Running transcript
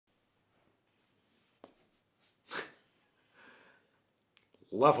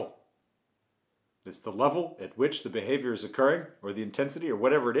level. It's the level at which the behavior is occurring, or the intensity, or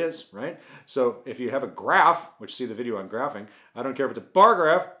whatever it is, right? So if you have a graph, which see the video on graphing, I don't care if it's a bar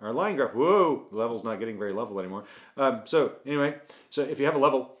graph or a line graph. Whoa, the level's not getting very level anymore. So anyway, so if you have a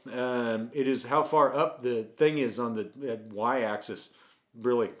level, it is how far up the thing is on the y-axis.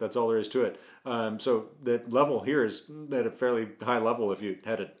 Really, that's all there is to it. So the level here is at a fairly high level. If you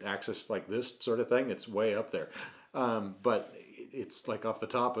had an axis like this sort of thing, it's way up there. But it's like off the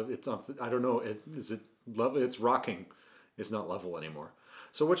top of it's off. I don't know. Is it level? It's rocking. It's not level anymore.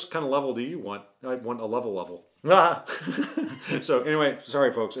 So which kind of level do you want? I want a level. Ah! So anyway,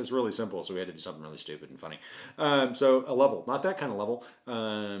 sorry folks, it's really simple. So we had to do something really stupid and funny. So a level, not that kind of level.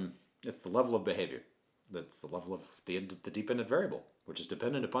 It's the level of behavior. That's the level of the dependent variable, which is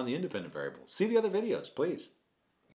dependent upon the independent variable. See the other videos, please.